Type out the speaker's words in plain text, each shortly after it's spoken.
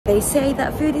They say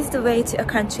that food is the way to a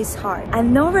country's heart,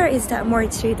 and nowhere is that more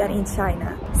true than in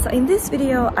China. So in this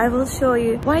video, I will show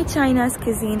you why China's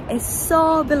cuisine is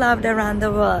so beloved around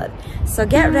the world. So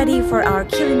get ready for our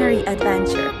culinary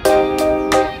adventure.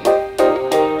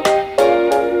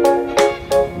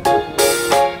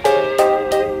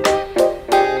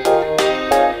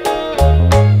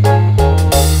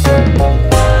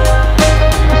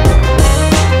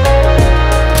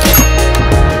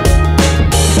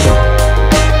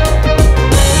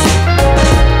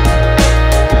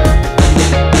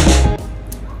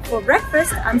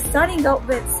 I'm starting out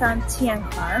with some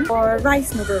tianhuan or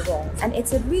rice noodle rolls, and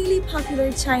it's a really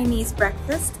popular Chinese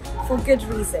breakfast for good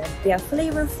reason. They are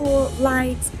flavorful,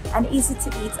 light, and easy to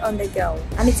eat on the go.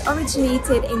 And it's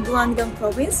originated in Guangdong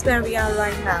province where we are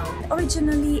right now.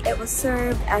 Originally, it was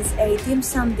served as a dim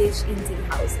sum dish in tea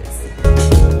houses.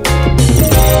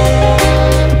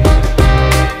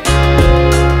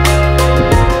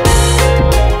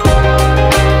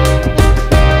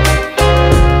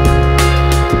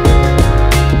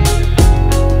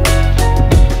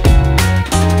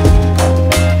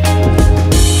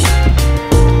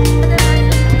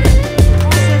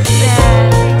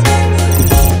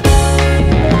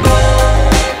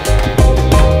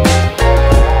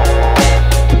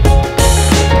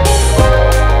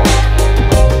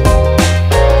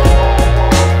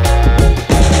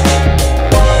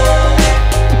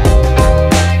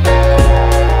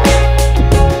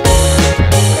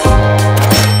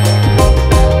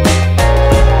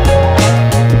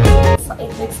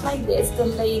 The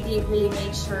lady really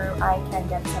made sure I can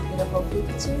get some beautiful food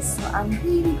pictures, so I'm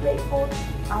really grateful.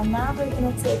 And now we're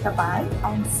gonna take a bite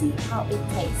and see how it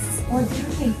tastes. What do you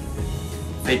think?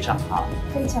 非常好.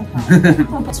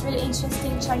 What's really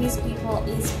interesting, Chinese people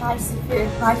eat spicy food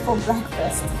right for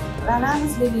breakfast. When I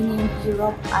was living in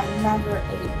Europe, I never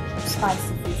ate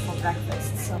spicy food for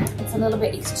breakfast, so it's a little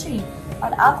bit extreme.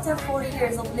 But after 4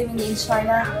 years of living in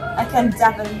China, I can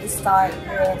definitely start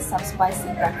with some spicy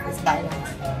breakfast by now.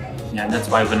 Yeah, that's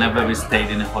why whenever we stayed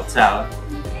in a hotel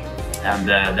and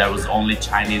there was only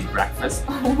Chinese breakfast,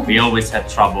 we always had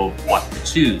trouble what to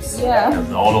choose. Yeah.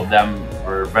 Because all of them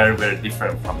were very, very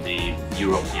different from the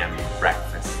European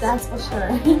breakfast. That's for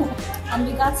sure. And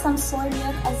we got some soy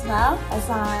milk as well, as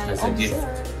I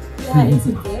observed. Yeah, it's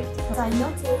a gift. Because I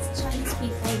noticed Chinese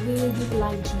people really do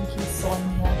like drinking soy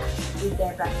milk with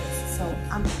their breakfast. So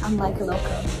I'm like a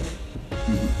local.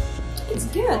 It's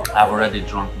good. I've already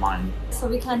drunk mine. So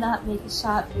we cannot make a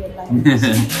shot with like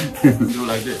Do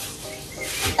like this.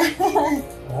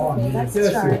 Okay, let's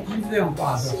try.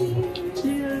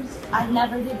 Cheers. I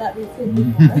never did that with food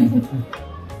before.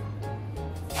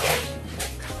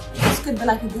 This could be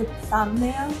like a good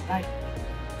thumbnail. Like,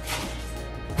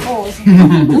 oh,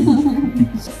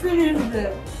 finished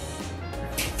it.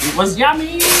 It was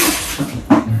yummy.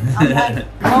 I'm like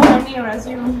nowhere near as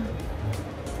you.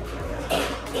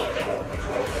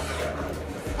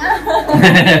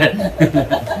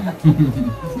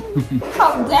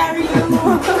 How dare you!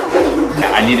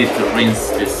 I needed to rinse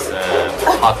this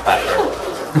hot pepper.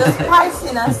 The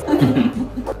spiciness.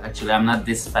 Actually, I'm not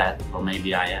this fat, or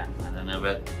maybe I am. I don't know,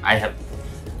 but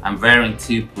I'm wearing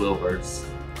 2 pullovers.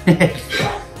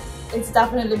 It's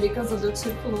definitely because of the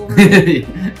 2 pullovers.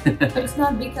 It's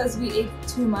not because we ate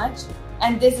too much.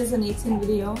 And this is an eating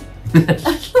video.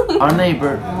 Our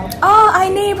neighbor. Oh, our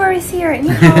neighbor is here. Ni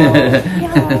hao.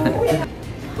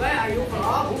 Where are you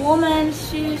from? 我们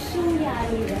是匈牙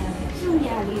利人，匈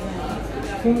牙利人，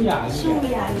匈牙利，匈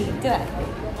牙利，对。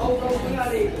哦，匈牙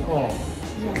利。哦。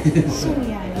匈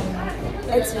牙利。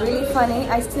It's really funny.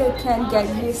 I still can't get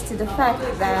used to the fact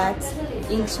that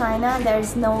in China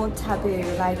there's no taboo.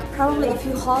 Like probably if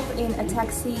you hop in a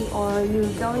taxi or you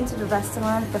go into the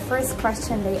restaurant, the first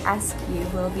question they ask you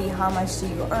will be how much do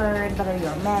you earn, whether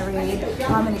you're married,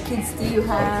 how many kids do you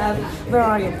have, where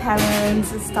are your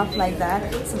parents, and stuff like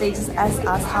that. So they just ask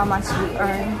us how much we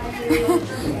earn.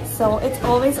 So it's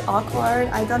always awkward.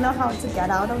 I don't know how to get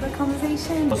out of the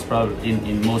conversation. Most probably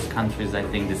in most countries, I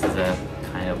think this is a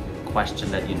kind of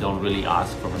question that you don't really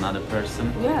ask from another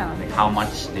person. Yeah. Like how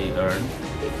much they earn.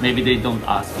 Maybe they don't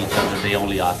ask each other, they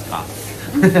only ask us.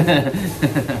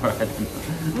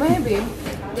 Maybe.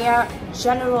 They are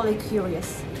generally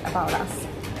curious about us.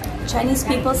 Chinese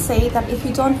people say that if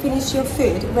you don't finish your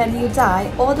food, when you die,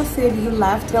 all the food you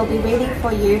left will be waiting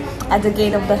for you at the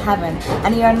gate of the heaven.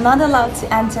 And you are not allowed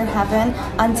to enter heaven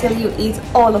until you eat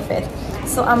all of it.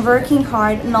 So I'm working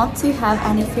hard not to have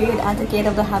any food at the gate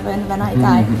of the heaven when I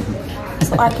die.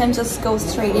 So I can just go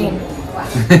straight in.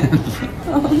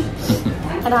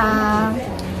 And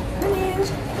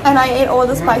I ate all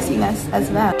the spiciness as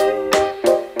well.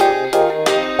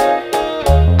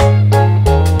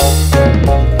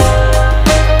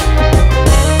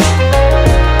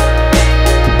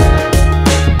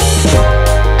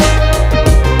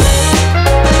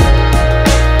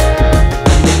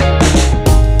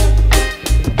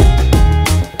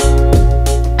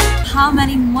 how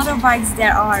many motorbikes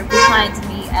there are behind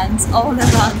me and all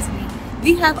around me.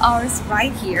 We have ours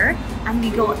right here and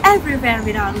we go everywhere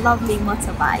with our lovely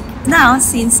motorbike. Now,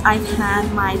 since I've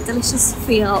had my delicious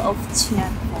fill of Chian,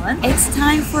 it's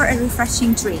time for a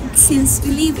refreshing drink. Since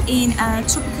we live in a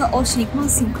tropical oceanic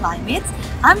monsoon climate,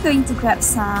 I'm going to grab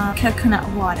some coconut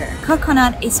water.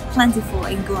 Coconut is plentiful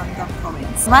in Guangdong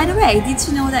province. By the way, did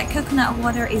you know that coconut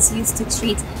water is used to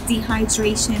treat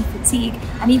dehydration, fatigue,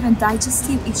 and even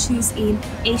digestive issues in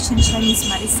Asian Chinese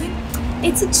medicine?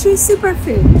 It's a true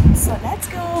superfood. So let's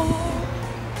go!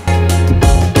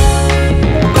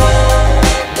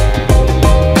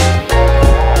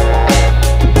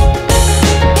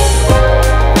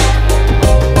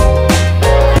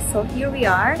 We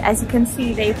are. As you can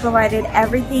see, they provided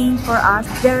everything for us.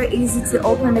 Very easy to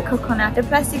open the coconut. The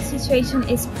plastic situation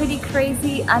is pretty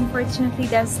crazy. Unfortunately,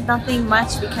 there's nothing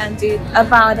much we can do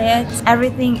about it.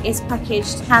 Everything is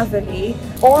packaged heavily.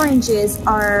 Oranges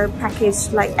are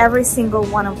packaged, like every single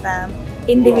one of them,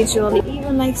 individually.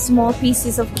 Even like small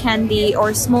pieces of candy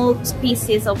or small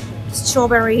pieces of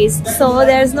strawberries. So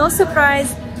there's no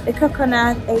surprise, the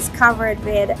coconut is covered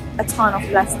with a ton of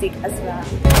plastic as well.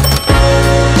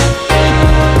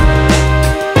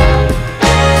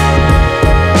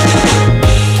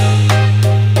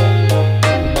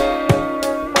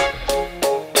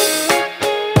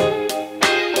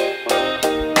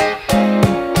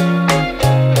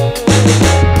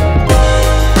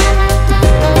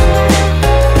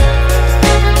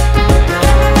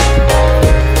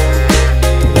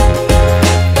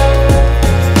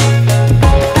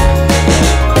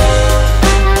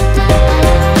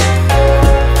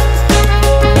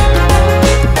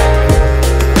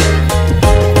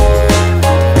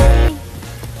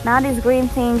 Now this green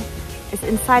thing is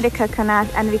inside the coconut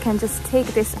and we can just take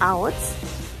this out.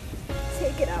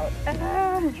 Take it out.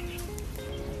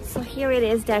 So here it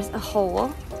is, there's a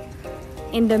hole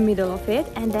in the middle of it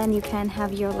and then you can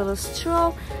have your little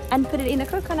straw and put it in the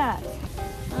coconut.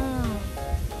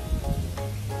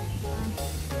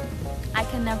 I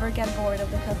can never get bored of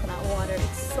the coconut water.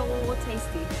 It's so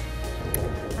tasty.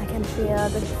 I can feel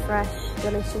the fresh,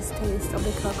 delicious taste of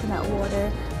the coconut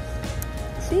water.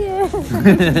 Cheers!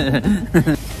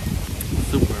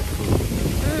 Super food.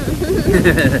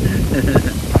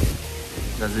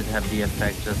 Does it have the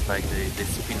effect just like the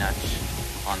spinach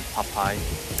on Popeye?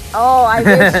 Oh, I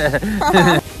wish.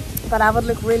 But I would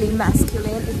look really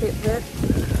masculine if it would.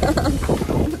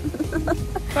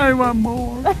 I want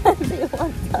more. Do you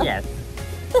want some? Yes.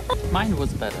 Mine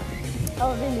was better.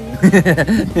 Oh,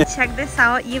 really? Check this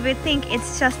out. You would think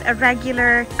it's just a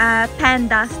regular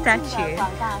panda statue.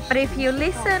 But if you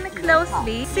listen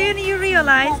closely, soon you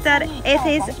realize that it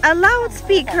is a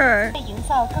loudspeaker.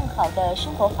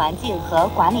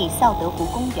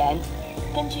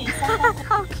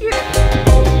 How cute!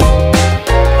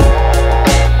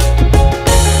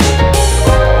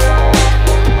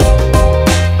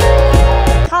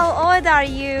 How old are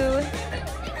you?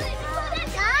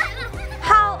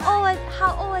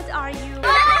 How old are you?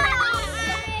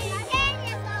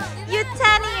 You're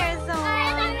 10 years old.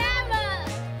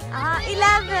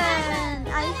 11.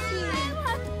 I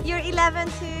see. You're 11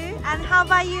 too. And how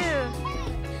about you?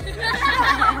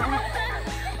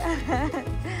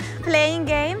 Playing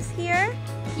games here?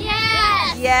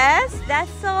 Yes. Yes,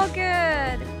 that's so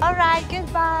good. All right,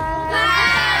 goodbye.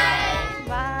 Bye.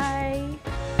 Bye.